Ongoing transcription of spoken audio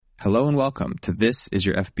Hello and welcome to This Is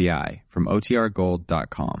Your FBI from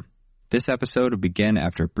OTRGold.com. This episode will begin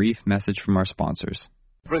after a brief message from our sponsors.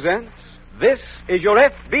 Presents This Is Your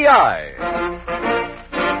FBI.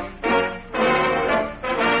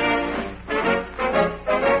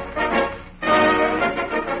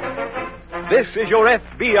 This is Your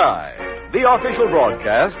FBI, the official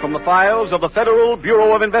broadcast from the files of the Federal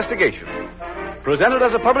Bureau of Investigation. Presented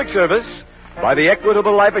as a public service by the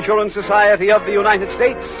Equitable Life Assurance Society of the United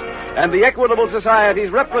States and the Equitable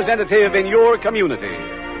Society's representative in your community.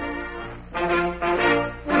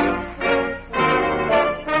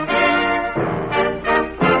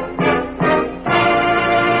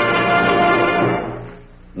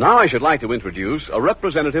 Now I should like to introduce a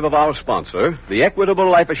representative of our sponsor, the Equitable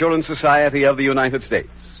Life Assurance Society of the United States.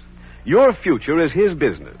 Your future is his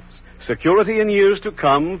business. Security in years to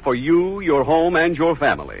come for you, your home, and your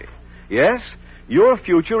family. Yes, your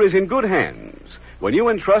future is in good hands when you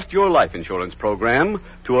entrust your life insurance program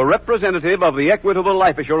to a representative of the Equitable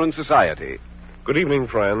Life Assurance Society. Good evening,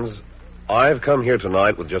 friends. I've come here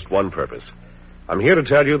tonight with just one purpose. I'm here to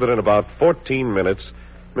tell you that in about 14 minutes,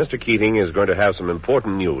 Mr. Keating is going to have some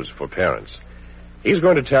important news for parents. He's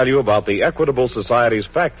going to tell you about the Equitable Society's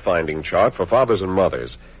fact-finding chart for fathers and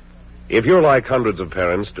mothers. If you're like hundreds of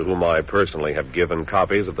parents to whom I personally have given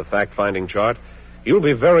copies of the fact-finding chart, you'll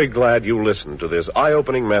be very glad you listened to this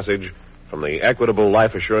eye-opening message from the Equitable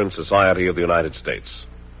Life Assurance Society of the United States.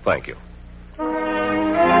 Thank you.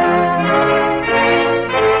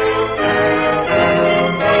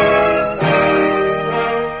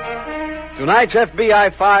 Tonight's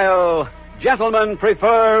FBI file, Gentlemen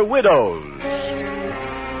Prefer Widows.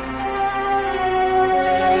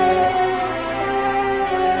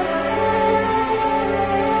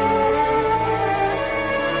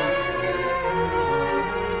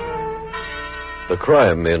 The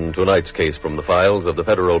crime in tonight's case from the files of the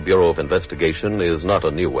Federal Bureau of Investigation is not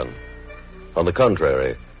a new one. On the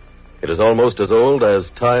contrary, it is almost as old as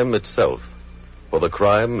time itself, for the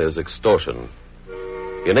crime is extortion.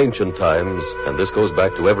 In ancient times, and this goes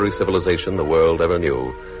back to every civilization the world ever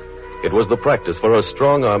knew, it was the practice for a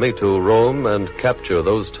strong army to roam and capture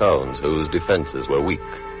those towns whose defenses were weak.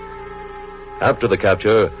 After the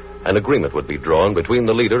capture, an agreement would be drawn between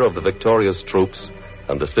the leader of the victorious troops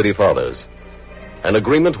and the city fathers. An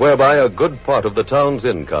agreement whereby a good part of the town's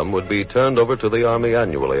income would be turned over to the army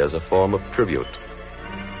annually as a form of tribute.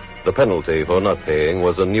 The penalty for not paying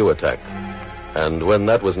was a new attack, and when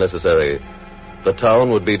that was necessary, the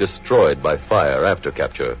town would be destroyed by fire after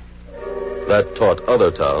capture. That taught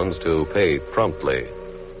other towns to pay promptly,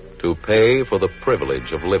 to pay for the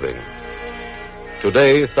privilege of living.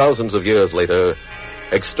 Today, thousands of years later,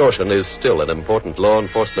 extortion is still an important law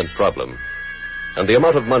enforcement problem. And the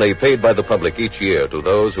amount of money paid by the public each year to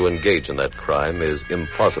those who engage in that crime is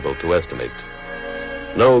impossible to estimate.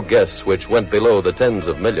 No guess which went below the tens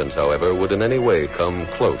of millions, however, would in any way come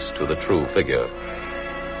close to the true figure.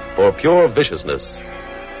 For pure viciousness,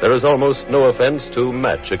 there is almost no offense to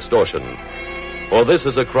match extortion. For this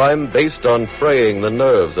is a crime based on fraying the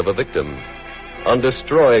nerves of a victim, on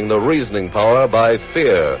destroying the reasoning power by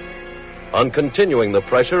fear, on continuing the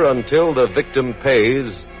pressure until the victim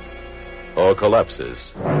pays or collapses.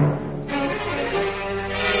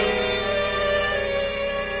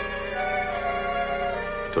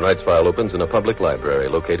 Tonight's file opens in a public library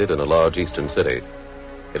located in a large eastern city.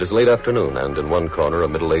 It is late afternoon, and in one corner a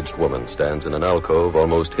middle-aged woman stands in an alcove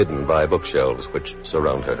almost hidden by bookshelves which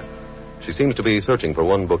surround her. She seems to be searching for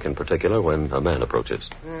one book in particular when a man approaches.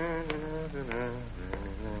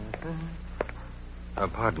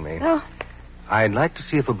 Pardon me. Oh. I'd like to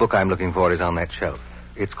see if a book I'm looking for is on that shelf.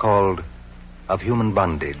 It's called Of Human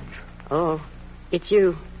Bondage. Oh, it's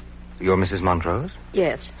you. You're Mrs. Montrose?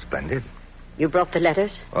 Yes. Splendid. You brought the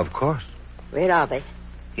letters? Of course. Where are they?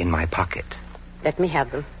 In my pocket. Let me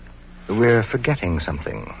have them. We're forgetting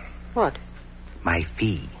something. What? My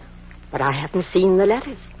fee. But I haven't seen the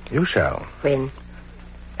letters. You shall. When?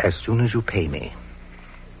 As soon as you pay me.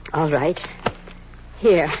 All right.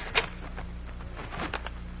 Here.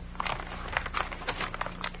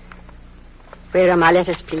 Where are my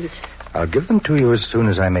letters, please? I'll give them to you as soon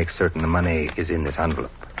as I make certain the money is in this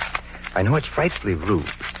envelope. I know it's frightfully rude,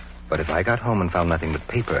 but if I got home and found nothing but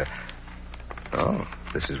paper... Oh,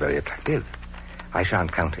 this is very attractive. I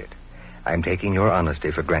shan't count it. I'm taking your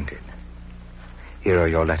honesty for granted. Here are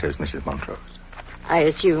your letters, Mrs. Montrose. I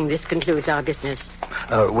assume this concludes our business.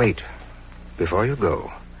 Wait. Before you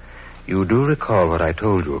go, you do recall what I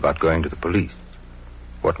told you about going to the police?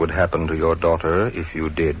 What would happen to your daughter if you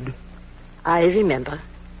did? I remember.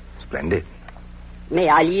 Splendid. May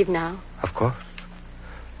I leave now? Of course.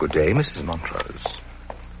 Good day, Mrs. Montrose.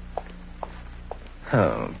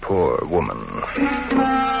 Oh, poor woman.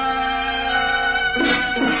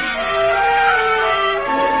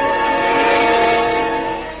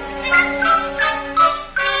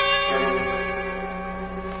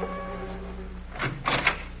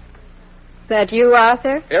 That you,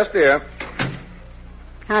 Arthur? Yes, dear.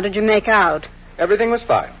 How did you make out? Everything was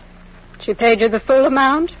fine. She paid you the full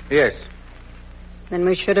amount? Yes. Then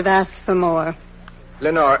we should have asked for more.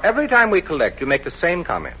 Lenore, every time we collect, you make the same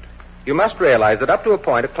comment. You must realize that up to a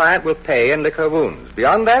point, a client will pay and lick her wounds.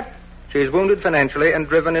 Beyond that, she is wounded financially and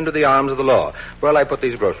driven into the arms of the law. Where'll I put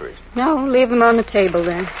these groceries? No, leave them on the table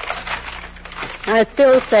then. I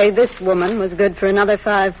still say this woman was good for another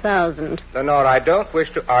 $5,000. Lenore, I don't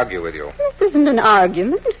wish to argue with you. This isn't an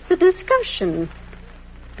argument. It's a discussion.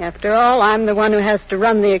 After all, I'm the one who has to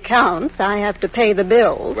run the accounts. I have to pay the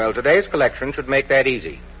bills. Well, today's collection should make that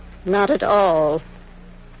easy. Not at all.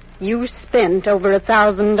 You spent over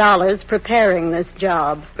 $1,000 preparing this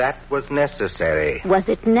job. That was necessary. Was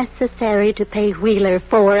it necessary to pay Wheeler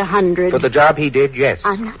 $400? For the job he did, yes.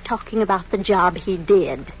 I'm not talking about the job he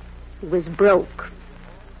did. He was broke.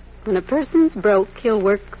 When a person's broke, he'll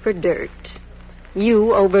work for dirt.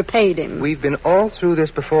 You overpaid him. We've been all through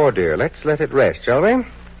this before, dear. Let's let it rest, shall we?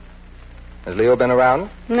 Has Leo been around?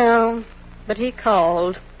 No, but he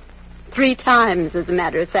called. 3 times, as a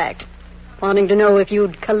matter of fact, wanting to know if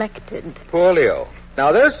you'd collected. Poor Leo.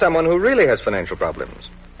 Now, there's someone who really has financial problems.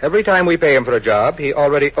 Every time we pay him for a job, he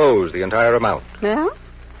already owes the entire amount. Well,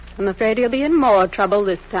 I'm afraid he'll be in more trouble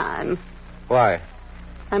this time. Why?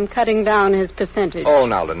 I'm cutting down his percentage. Oh,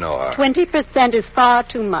 now, Lenore. 20% is far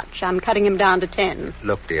too much. I'm cutting him down to 10.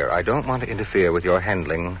 Look, dear, I don't want to interfere with your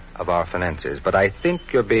handling of our finances, but I think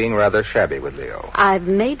you're being rather shabby with Leo. I've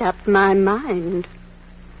made up my mind.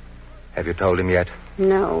 Have you told him yet?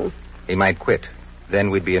 No. He might quit. Then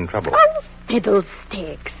we'd be in trouble. Oh,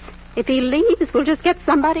 fiddlesticks. If he leaves, we'll just get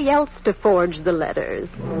somebody else to forge the letters.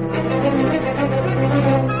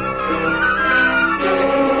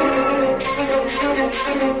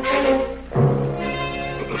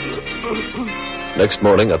 Next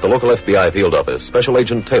morning, at the local FBI field office, Special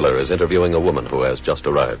Agent Taylor is interviewing a woman who has just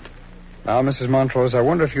arrived. Now, Mrs. Montrose, I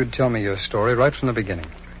wonder if you'd tell me your story right from the beginning.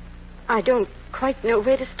 I don't quite know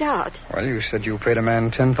where to start. Well, you said you paid a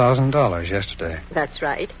man $10,000 yesterday. That's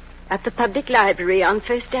right. At the public library on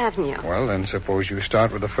First Avenue. Well, then suppose you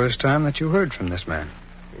start with the first time that you heard from this man.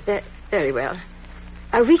 Very well.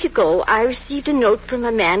 A week ago, I received a note from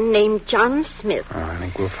a man named John Smith. Oh, I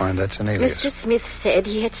think we'll find that's an alias. Mr. Smith said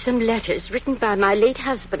he had some letters written by my late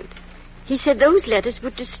husband. He said those letters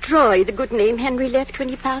would destroy the good name Henry left when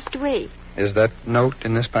he passed away. Is that note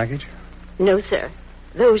in this package? No, sir.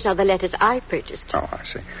 Those are the letters I purchased. Oh, I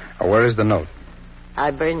see. Where is the note?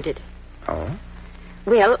 I burned it. Oh?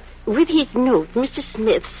 Well, with his note, Mr.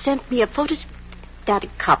 Smith sent me a photostatic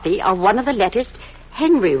copy of one of the letters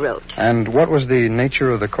Henry wrote. And what was the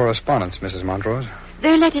nature of the correspondence, Mrs. Montrose?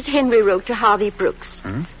 They're letters Henry wrote to Harvey Brooks.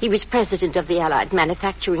 Hmm? He was president of the Allied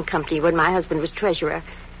Manufacturing Company when my husband was treasurer.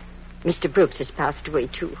 Mr. Brooks has passed away,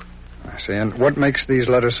 too. I see. And what makes these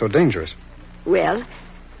letters so dangerous? Well,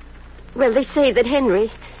 they say that Henry...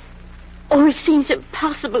 Oh, it seems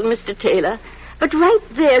impossible, Mr. Taylor. But right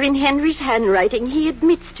there in Henry's handwriting, he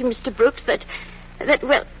admits to Mr. Brooks that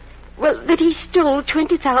he stole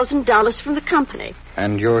 $20,000 from the company.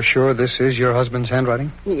 And you're sure this is your husband's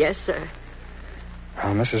handwriting? Yes, sir.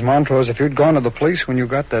 Well, Mrs. Montrose, if you'd gone to the police when you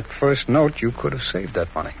got that first note, you could have saved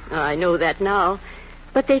that money. I know that now.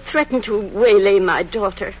 But they threatened to waylay my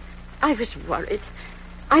daughter. I was worried.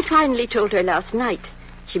 I finally told her last night.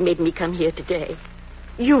 She made me come here today.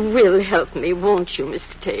 You will help me, won't you,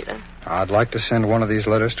 Mr. Taylor? I'd like to send one of these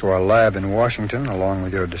letters to our lab in Washington, along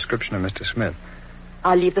with your description of Mr. Smith.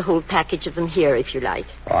 I'll leave the whole package of them here, if you like.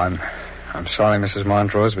 Oh, I'm sorry, Mrs.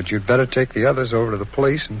 Montrose, but you'd better take the others over to the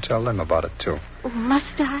police and tell them about it, too. Oh,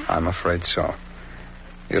 must I? I'm afraid so.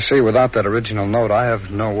 You see, without that original note, I have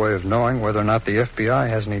no way of knowing whether or not the FBI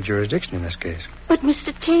has any jurisdiction in this case. But,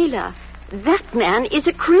 Mr. Taylor, that man is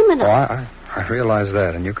a criminal. Oh, I realize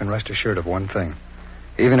that, and you can rest assured of one thing.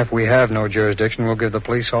 Even if we have no jurisdiction, we'll give the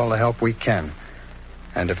police all the help we can.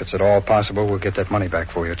 And if it's at all possible, we'll get that money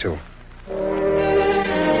back for you, too.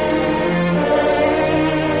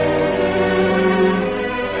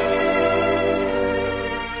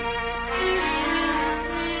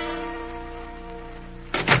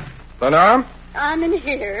 Lenore? I'm in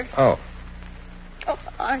here. Oh. Oh,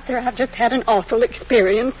 Arthur, I've just had an awful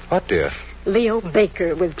experience. What, dear? Leo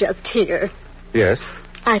Baker was just here. Yes?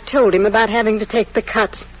 I told him about having to take the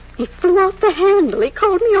cut. He flew off the handle. He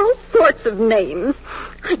called me all sorts of names.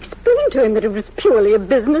 I explained to him that it was purely a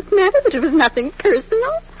business matter, that it was nothing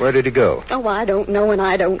personal. Where did he go? Oh, I don't know, and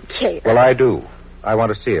I don't care. Well, I do. I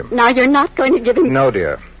want to see him. Now, you're not going to give him... No,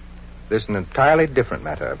 dear. This is an entirely different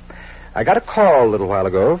matter. I got a call a little while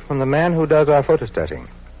ago from the man who does our photostatting.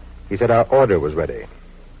 He said our order was ready.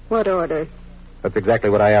 What order? That's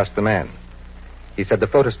exactly what I asked the man. He said the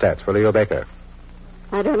photostats for Leo Baker.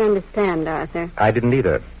 I don't understand, Arthur. I didn't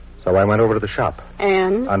either, so I went over to the shop.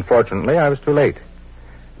 And? Unfortunately, I was too late.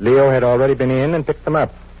 Leo had already been in and picked them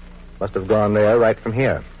up. Must have gone there right from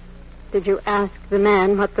here. Did you ask the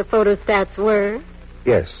man what the photostats were?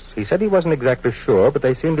 Yes. He said he wasn't exactly sure, but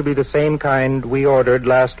they seemed to be the same kind we ordered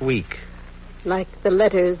last week. Like the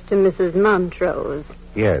letters to Mrs. Montrose?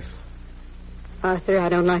 Yes. Arthur, I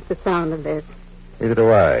don't like the sound of this. Neither do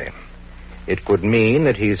I. It could mean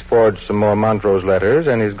that he's forged some more Montrose letters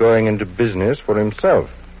and is going into business for himself.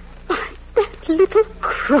 That little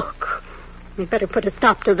crook. We'd better put a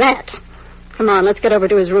stop to that. Come on, let's get over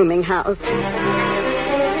to his rooming house.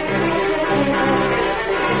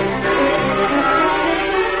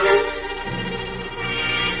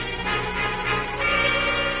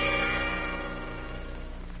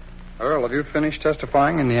 Earl, have you finished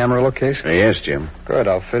testifying in the Amarillo case? Yes, Jim. Good.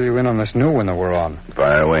 I'll fill you in on this new one that we're on.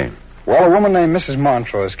 Fire away. Well, a woman named Mrs.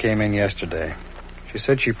 Montrose came in yesterday. She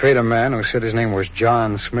said she paid a man who said his name was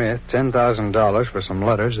John Smith $10,000 for some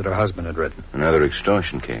letters that her husband had written. Another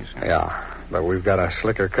extortion case. Yeah, but we've got a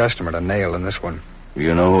slicker customer to nail in this one.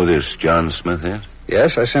 You know who this John Smith is?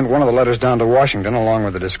 Yes, I sent one of the letters down to Washington along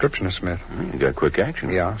with a description of Smith. You got quick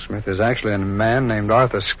action. Yeah, Smith is actually a man named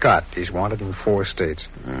Arthur Scott. He's wanted in 4 states.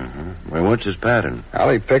 Well, what's his pattern?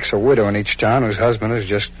 Well, he picks a widow in each town whose husband has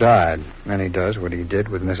just died. And he does what he did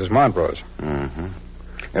with Mrs. Montrose.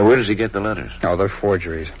 And where does he get the letters? Oh, they're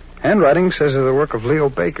forgeries. Handwriting says they're the work of Leo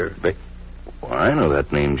Baker. Well, I know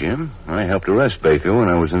that name, Jim. I helped arrest Baker when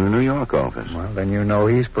I was in the New York office. Well, then you know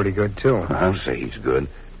he's pretty good, too. I'll say he's good.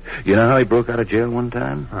 You know how he broke out of jail one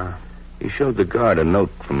time? He showed the guard a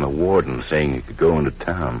note from the warden saying he could go into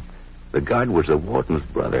town. The guard was the warden's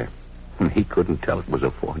brother, and he couldn't tell it was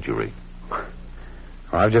a forgery. Well,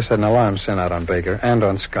 I've just had an alarm sent out on Baker and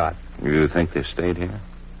on Scott. You think they stayed here?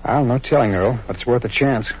 Well, no telling, Earl, but it's worth a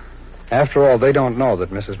chance. After all, they don't know that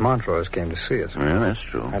Mrs. Montrose came to see us. Well, that's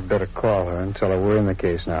true. I'd better call her and tell her we're in the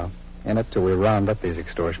case now. In it till we round up these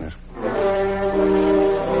extortioners.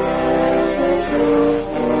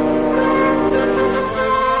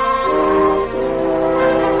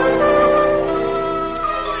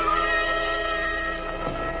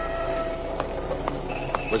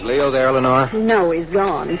 Was Leo there, Lenore? No, he's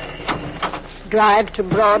gone. Drive to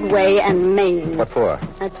Broadway and Maine. What for?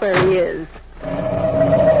 That's where he is.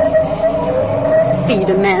 Feed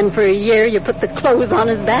a man for a year, you put the clothes on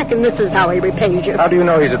his back, and this is how he repays you. How do you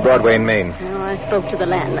know he's at Broadway in Maine? Oh, I spoke to the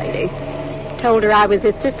landlady. Told her I was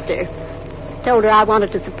his sister. Told her I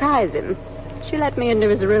wanted to surprise him. She let me into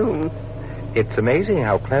his room. It's amazing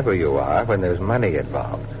how clever you are when there's money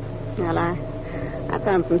involved. Well, I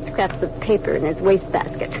found some scraps of paper in his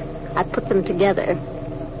wastebasket. I put them together.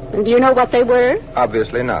 And do you know what they were?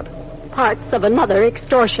 Obviously not. Parts of another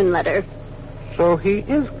extortion letter. So he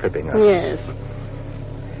is clipping us. Yes.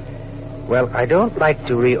 Well, I don't like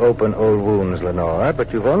to reopen old wounds, Lenore,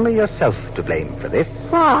 but you've only yourself to blame for this.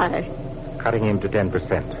 Why? Cutting him to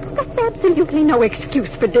 10%. That's absolutely no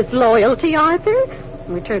excuse for disloyalty, Arthur.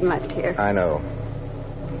 We turn left here. I know.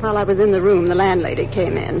 While I was in the room, the landlady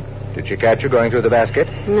came in. Did she catch you going through the basket?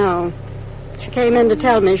 No. She came in to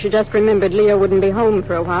tell me she just remembered Leo wouldn't be home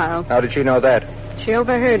for a while. How did she know that? She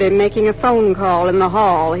overheard him making a phone call in the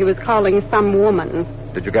hall. He was calling some woman.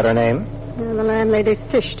 Did you get her name? Well, the landlady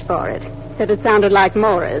fished for it. Said it sounded like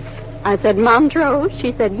Morris. I said, Montrose?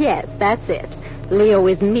 She said, yes, that's it. Leo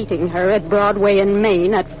is meeting her at Broadway in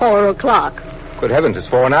Maine at 4 o'clock. Good heavens, it's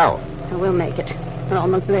 4 now. We'll make it. We're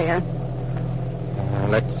almost there.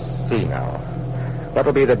 Let's see now. What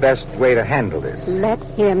will be the best way to handle this? Let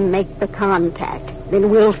him make the contact. Then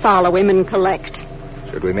we'll follow him and collect.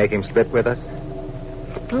 Should we make him split with us?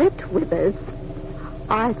 Split with us?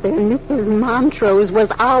 Arthur, Mrs. Montrose was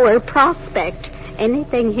our prospect.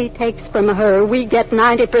 Anything he takes from her, we get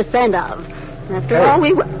 90% of. After all,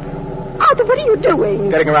 we were... Arthur, what are you doing?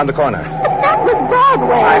 Getting around the corner. But that was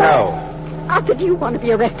Broadway. I know. Arthur, do you want to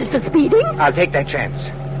be arrested for speeding? I'll take that chance.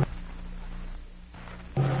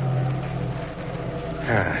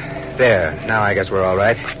 There. Now I guess we're all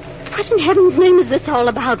right. What in heaven's name is this all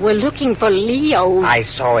about? We're looking for Leo. I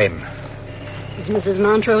saw him. Is Mrs.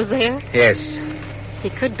 Montrose there? Yes. He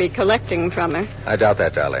could be collecting from her. I doubt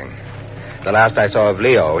that, darling. The last I saw of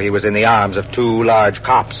Leo, he was in the arms of two large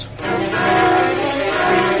cops.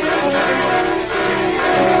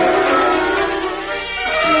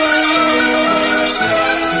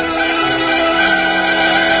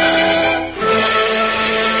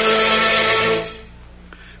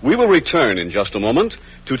 We will return in just a moment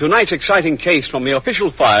to tonight's exciting case from the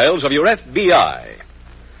official files of your FBI.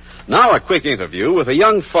 Now a quick interview with a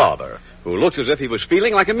young father who looks as if he was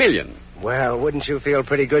feeling like $1 million. Well, wouldn't you feel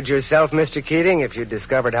pretty good yourself, Mr. Keating, if you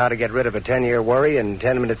discovered how to get rid of a 10-year worry in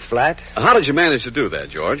 10 minutes flat? How did you manage to do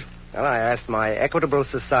that, George? Well, I asked my Equitable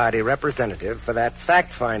Society representative for that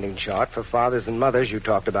fact-finding chart for fathers and mothers you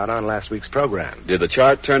talked about on last week's program. Did the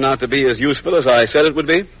chart turn out to be as useful as I said it would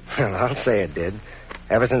be? Well, I'll say it did.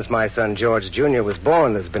 Ever since my son George Jr. was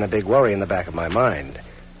born, there's been a big worry in the back of my mind.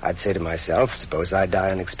 I'd say to myself, suppose I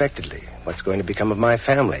die unexpectedly. What's going to become of my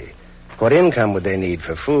family? What income would they need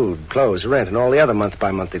for food, clothes, rent, and all the other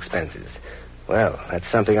month-by-month expenses? Well,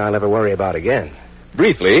 that's something I'll never worry about again.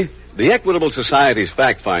 Briefly, the Equitable Society's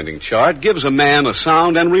fact-finding chart gives a man a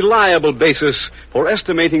sound and reliable basis for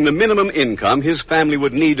estimating the minimum income his family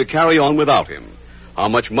would need to carry on without him. How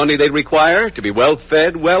much money they'd require to be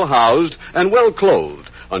well-fed, well-housed, and well-clothed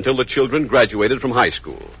until the children graduated from high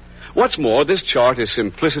school. What's more, this chart is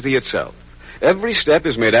simplicity itself. Every step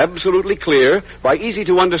is made absolutely clear by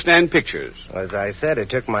easy-to-understand pictures. As I said,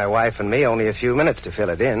 it took my wife and me only a few minutes to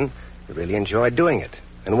fill it in. We really enjoyed doing it.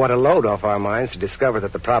 And what a load off our minds to discover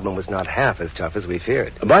that the problem was not half as tough as we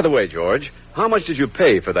feared. By the way, George, how much did you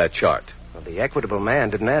pay for that chart? Well, the Equitable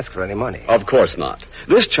man didn't ask for any money. Of course not.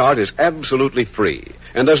 This chart is absolutely free,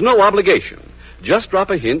 and there's no obligation. Just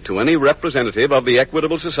drop a hint to any representative of the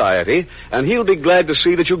Equitable Society, and he'll be glad to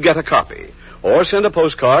see that you get a copy. Or send a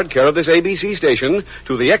postcard, care of this ABC station,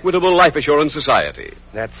 to the Equitable Life Assurance Society.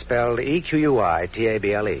 That's spelled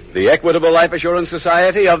E-Q-U-I-T-A-B-L-E. The Equitable Life Assurance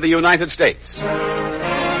Society of the United States.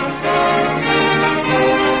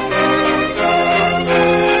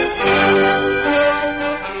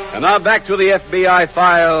 And now back to the FBI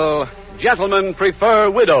file, Gentlemen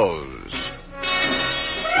Prefer Widows.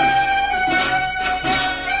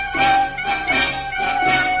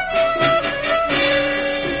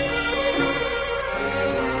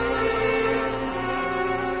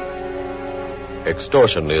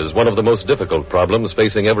 Extortion is one of the most difficult problems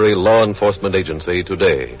facing every law enforcement agency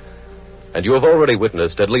today. And you have already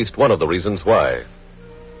witnessed at least one of the reasons why.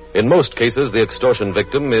 In most cases, the extortion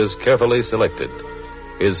victim is carefully selected,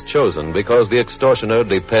 is chosen because the extortioner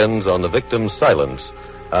depends on the victim's silence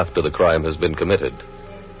after the crime has been committed.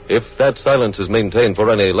 If that silence is maintained for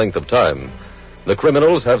any length of time, the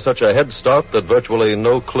criminals have such a head start that virtually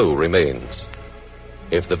no clue remains.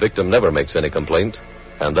 If the victim never makes any complaint,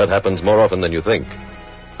 and that happens more often than you think,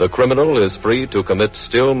 the criminal is free to commit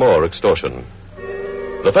still more extortion.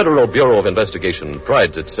 The Federal Bureau of Investigation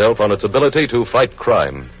prides itself on its ability to fight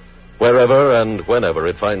crime, wherever and whenever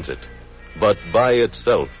it finds it. But by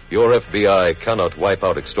itself, your FBI cannot wipe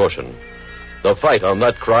out extortion. The fight on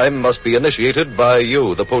that crime must be initiated by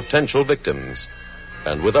you, the potential victims.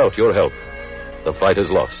 And without your help, the fight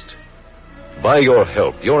is lost. By your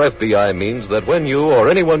help, your FBI means that when you or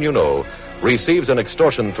anyone you know receives an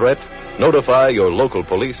extortion threat, notify your local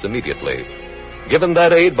police immediately. Given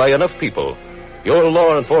that aid by enough people, your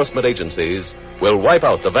law enforcement agencies will wipe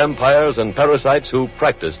out the vampires and parasites who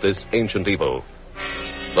practice this ancient evil.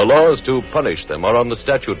 The laws to punish them are on the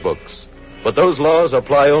statute books, but those laws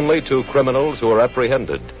apply only to criminals who are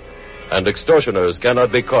apprehended. And extortioners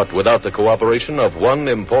cannot be caught without the cooperation of one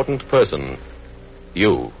important person,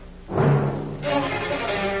 you.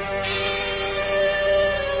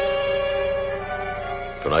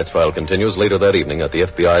 Tonight's file continues later that evening at the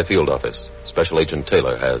FBI field office. Special Agent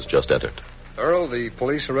Taylor has just entered. Earl, the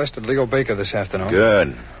police arrested Leo Baker this afternoon.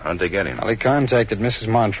 Good. How'd they get him? Well, he contacted Mrs.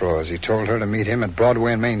 Montrose. He told her to meet him at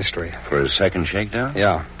Broadway and Main Street. For a second shakedown?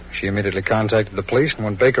 Yeah. She immediately contacted the police, and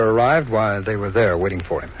when Baker arrived, why, they were there waiting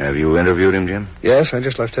for him. Have you interviewed him, Jim? Yes, I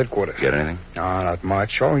just left headquarters. Get anything? No, not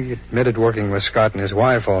much. Oh, he admitted working with Scott and his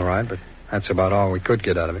wife, all right, but that's about all we could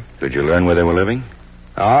get out of him. Did you learn where they were living?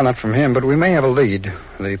 Oh, not from him, but we may have a lead.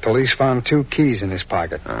 The police found 2 keys in his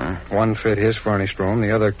pocket. Uh-huh. One fit his furnished room.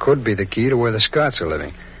 The other could be the key to where the Scotts are living.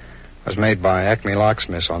 It was made by Acme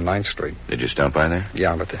Locksmiths on 9th Street. Did you stop by there?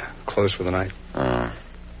 Yeah, but they're closed for the night.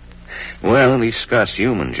 Well, at least Scott's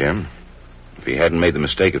human, Jim. If he hadn't made the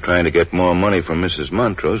mistake of trying to get more money from Mrs.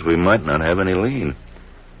 Montrose, we might not have any lien.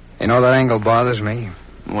 You know, that angle bothers me.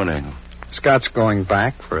 What angle? Scott's going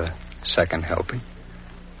back for a second helping.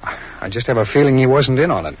 I just have a feeling he wasn't in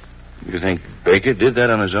on it. You think Baker did that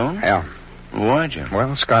on his own? Yeah. Why, Jim?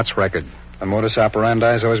 Well, Scott's record. The modus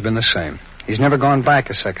operandi has always been the same. He's never gone back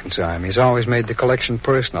a second time. He's always made the collection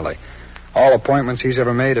personally. All appointments he's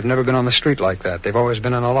ever made have never been on the street like that. They've always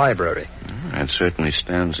been in a library. That certainly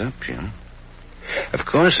stands up, Jim. Of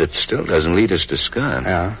course, it still doesn't lead us to Scott.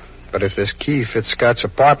 Yeah, but if this key fits Scott's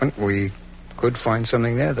apartment, we could find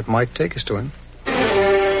something there that might take us to him.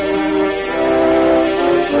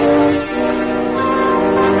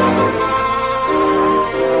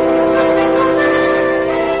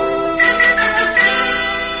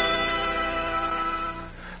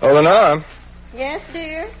 Oh, Lenore, Yes,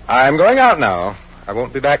 dear? I'm going out now. I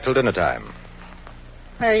won't be back till dinner time.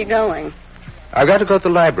 Where are you going? I've got to go to the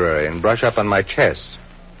library and brush up on my chess.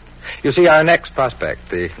 You see, our next prospect,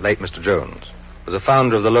 the late Mr. Jones, was a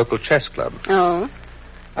founder of the local chess club. Oh?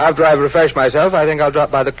 After I've refreshed myself, I think I'll drop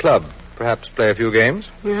by the club. Perhaps play a few games.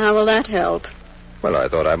 How will that help? Well, I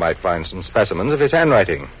thought I might find some specimens of his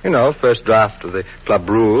handwriting. You know, first draft of the club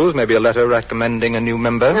rules, maybe a letter recommending a new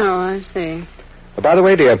member. Oh, I see. Oh, by the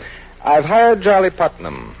way, dear, I've hired Charlie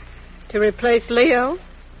Putnam. To replace Leo?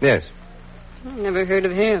 Yes. Never heard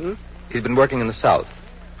of him. He's been working in the South.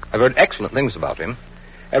 I've heard excellent things about him.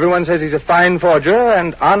 Everyone says he's a fine forger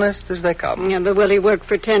and honest as they come. Yeah, but will he work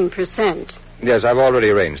for 10%? Yes, I've already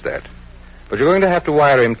arranged that. But you're going to have to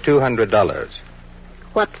wire him $200.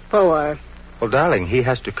 What for? Well, darling, he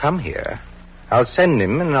has to come here. I'll send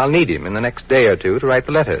him, and I'll need him in the next day or two to write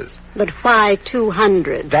the letters. But why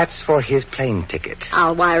 200? That's for his plane ticket.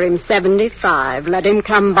 I'll wire him 75. Let him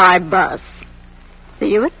come by bus. See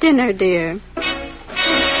you at dinner, dear.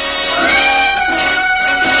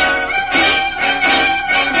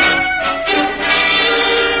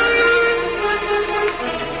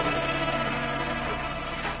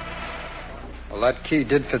 Well, that key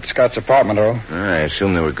did fit Scott's apartment, Earl. I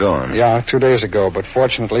assume they were gone. Yeah, 2 days ago, but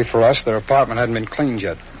fortunately for us, their apartment hadn't been cleaned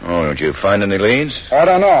yet. Oh, did you find any leads? I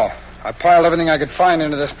don't know. I piled everything I could find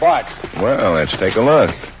into this box. Well, let's take a look.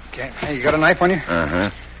 Okay. Hey, you got a knife on you? Uh-huh.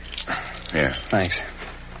 Here. Thanks.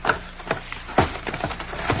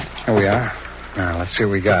 Here we are. Now, let's see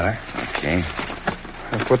what we got, huh? Okay.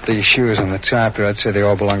 I put these shoes on the top here. I'd say they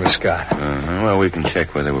all belong to Scott. Uh-huh. Well, we can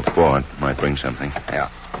check where they were bought. Might bring something. Yeah.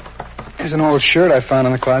 Here's an old shirt I found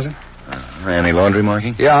in the closet. Any laundry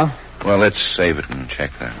marking? Yeah. Well, let's save it and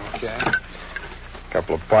check that. Okay.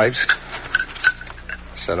 Couple of pipes.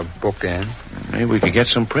 Set a book in. Maybe we could get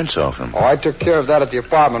some prints off them. Oh, I took care of that at the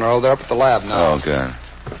apartment, Earl. They're up at the lab now. Oh, good.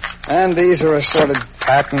 And these are assorted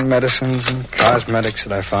patent medicines and cosmetics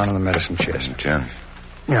that I found in the medicine chest. John?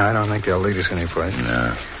 Yeah, I don't think they'll lead us anyplace.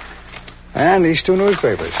 No. And these 2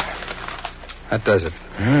 newspapers. That does it.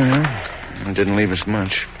 It didn't leave us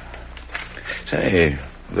much. Say,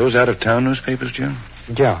 are those out-of-town newspapers, Jim?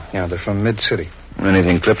 Yeah, they're from Mid-City.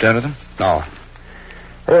 Anything clipped out of them? No.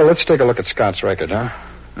 Well, let's take a look at Scott's record, huh?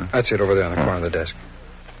 That's it over there in the corner of the desk.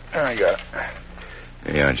 I got it.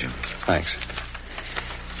 There you are, Jim. Thanks.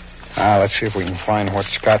 Now, let's see if we can find what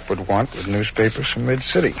Scott would want with newspapers from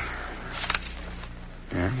Mid-City.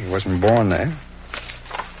 Yeah, he wasn't born there.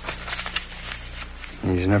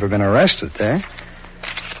 He's never been arrested there.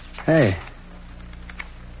 Hey.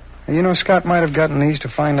 You know, Scott might have gotten these to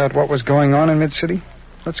find out what was going on in Mid-City.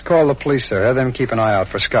 Let's call the police there. Have them keep an eye out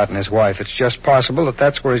for Scott and his wife. It's just possible that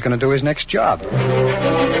that's where he's going to do his next job.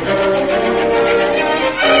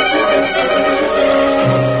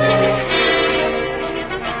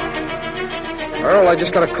 Earl, I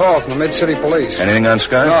just got a call from the Mid-City police. Anything on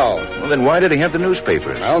Scott? No. Well, then why did he have the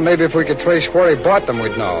newspapers? Well, maybe if we could trace where he bought them,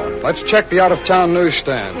 we'd know. Let's check the out-of-town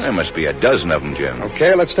newsstands. There must be a dozen of them, Jim.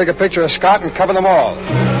 Okay, let's take a picture of Scott and cover them all.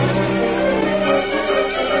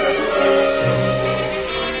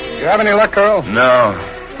 You have any luck, Earl? No.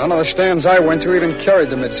 None of the stands I went to even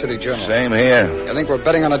carried the Mid-City Journal. Same here. You think we're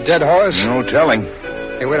betting on a dead horse? No telling.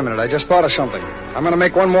 Hey, wait a minute. I just thought of something. I'm going to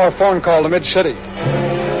make one more phone call to Mid-City.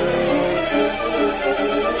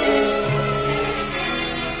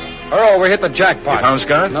 Earl, we hit the jackpot. You found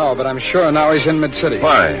Scott? No, but I'm sure now he's in Mid-City.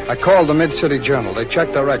 Why? I called the Mid-City Journal. They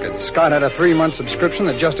checked their records. Scott had a 3-month subscription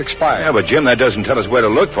that just expired. Yeah, but Jim, that doesn't tell us where to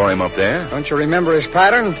look for him up there. Don't you remember his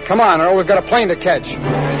pattern? Come on, Earl. We've got a plane to catch.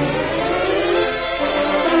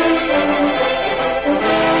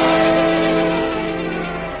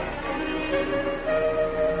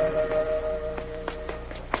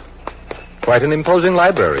 Quite an imposing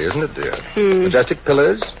library, isn't it, dear? Majestic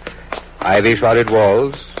pillars, ivy-shrouded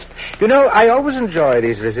walls. You know, I always enjoy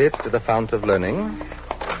these visits to the fount of learning.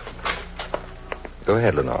 Go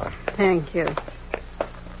ahead, Lenore. Thank you.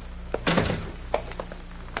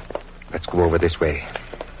 Let's go over this way.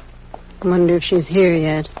 I wonder if she's here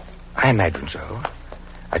yet. I imagine so.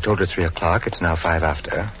 I told her 3 o'clock. It's now 5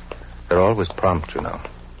 after. They're always prompt, you know.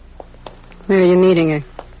 Where are you meeting her?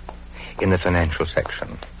 in the financial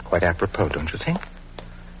section. Quite apropos, don't you think?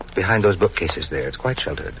 Behind those bookcases there. It's quite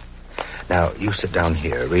sheltered. Now, you sit down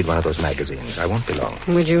here. Read one of those magazines. I won't be long.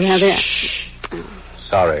 Would you rather...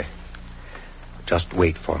 Sorry. Just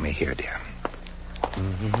wait for me here, dear.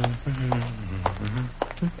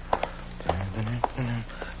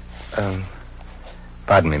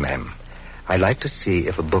 Pardon me, ma'am. I'd like to see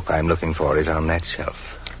if a book I'm looking for is on that shelf.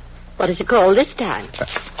 What is it called this time?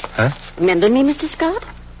 Huh? Remember me, Mr. Scott?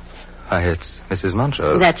 Why, it's Mrs.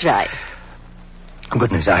 Montrose. That's right.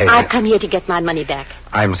 Goodness, I've come here to get my money back.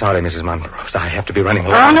 I'm sorry, Mrs. Montrose. I have to be running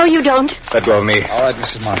along. Oh, no, you don't. Let go of me. All right,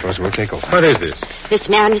 Mrs. Montrose, we'll take over. What is this? This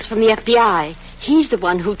man is from the FBI. He's the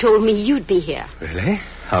one who told me you'd be here. Really?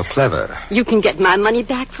 How clever. You can get my money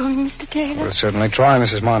back for me, Mr. Taylor? We'll certainly try,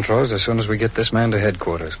 Mrs. Montrose, as soon as we get this man to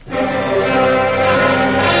headquarters.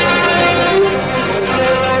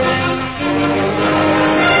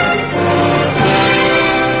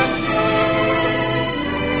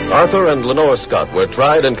 Arthur and Lenore Scott were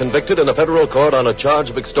tried and convicted in a federal court on a charge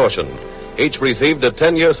of extortion. Each received a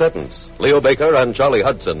 10-year sentence. Leo Baker and Charlie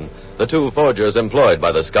Hudson, the two forgers employed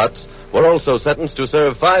by the Scotts, were also sentenced to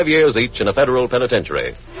serve 5 years each in a federal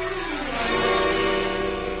penitentiary.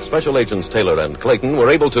 Special Agents Taylor and Clayton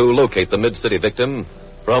were able to locate the Mid-City victim,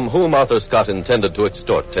 from whom Arthur Scott intended to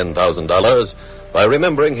extort $10,000 by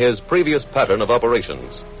remembering his previous pattern of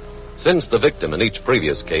operations. Since the victim in each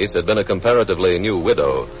previous case had been a comparatively new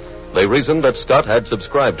widow, they reasoned that Scott had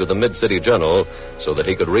subscribed to the Mid-City Journal so that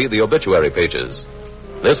he could read the obituary pages.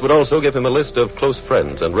 This would also give him a list of close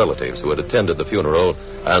friends and relatives who had attended the funeral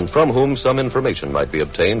and from whom some information might be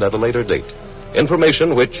obtained at a later date.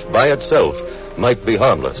 Information which, by itself, might be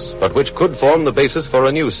harmless, but which could form the basis for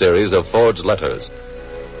a new series of forged letters.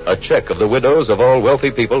 A check of the widows of all wealthy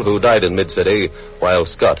people who died in Mid-City, while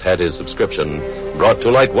Scott had his subscription, brought to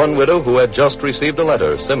light one widow who had just received a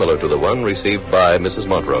letter similar to the one received by Mrs.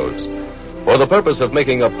 Montrose. For the purpose of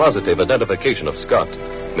making a positive identification of Scott,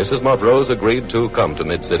 Mrs. Montrose agreed to come to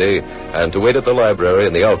Mid-City and to wait at the library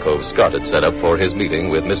in the alcove Scott had set up for his meeting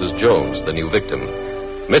with Mrs. Jones, the new victim.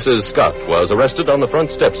 Mrs. Scott was arrested on the front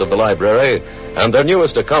steps of the library, and their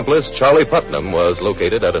newest accomplice, Charlie Putnam, was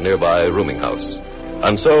located at a nearby rooming house.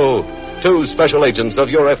 And so, two special agents of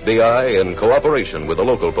your FBI, in cooperation with the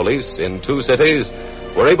local police in 2 cities,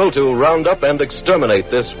 were able to round up and exterminate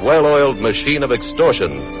this well-oiled machine of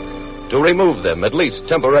extortion, to remove them, at least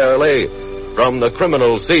temporarily, from the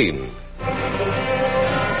criminal scene.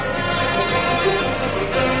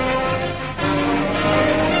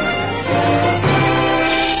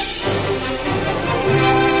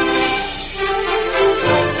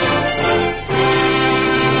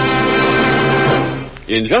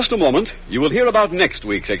 In just a moment, you will hear about next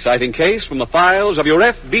week's exciting case from the files of your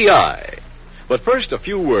FBI. But first, a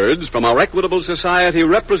few words from our Equitable Society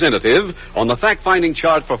representative on the fact-finding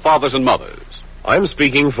chart for fathers and mothers. I'm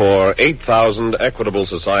speaking for 8,000 Equitable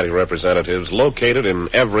Society representatives located in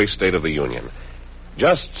every state of the Union.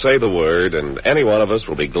 Just say the word, and any one of us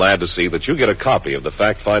will be glad to see that you get a copy of the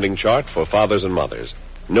fact-finding chart for fathers and mothers.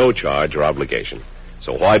 No charge or obligation.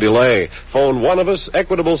 So why delay? Phone one of us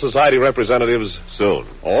Equitable Society representatives soon.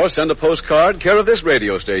 Or send a postcard, care of this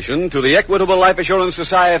radio station, to the Equitable Life Assurance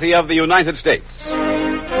Society of the United States.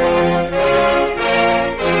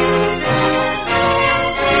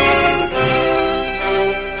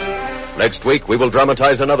 Next week, we will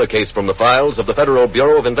dramatize another case from the files of the Federal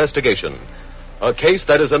Bureau of Investigation. A case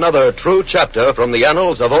that is another true chapter from the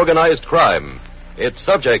annals of organized crime. Its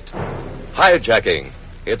subject, hijacking.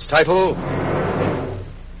 Its title,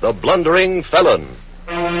 The Blundering Felon.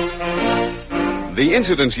 The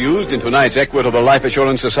incidents used in tonight's Equitable Life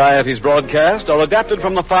Assurance Society's broadcast are adapted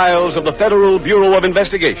from the files of the Federal Bureau of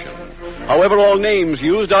Investigation. However, all names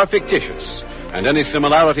used are fictitious, and any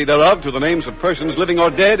similarity thereof to the names of persons living or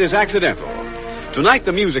dead is accidental. Tonight,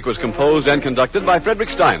 the music was composed and conducted by Frederick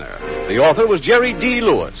Steiner. The author was Jerry D.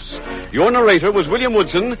 Lewis. Your narrator was William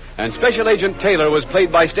Woodson, and Special Agent Taylor was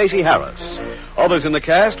played by Stacey Harris. Others in the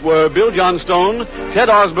cast were Bill Johnstone, Ted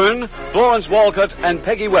Osborne, Florence Walcott, and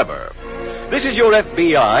Peggy Weber. This Is Your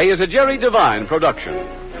FBI is a Jerry Devine production.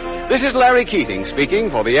 This is Larry Keating speaking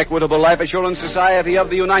for the Equitable Life Assurance Society of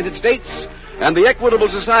the United States and the Equitable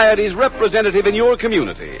Society's representative in your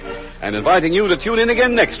community, and inviting you to tune in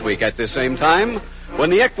again next week at this same time when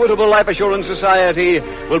the Equitable Life Assurance Society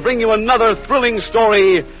will bring you another thrilling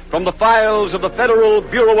story from the files of the Federal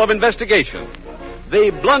Bureau of Investigation.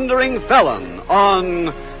 The Blundering Felon on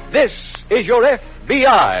This Is Your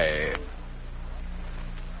FBI.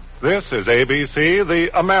 This is ABC,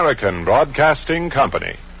 the American Broadcasting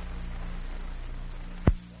Company.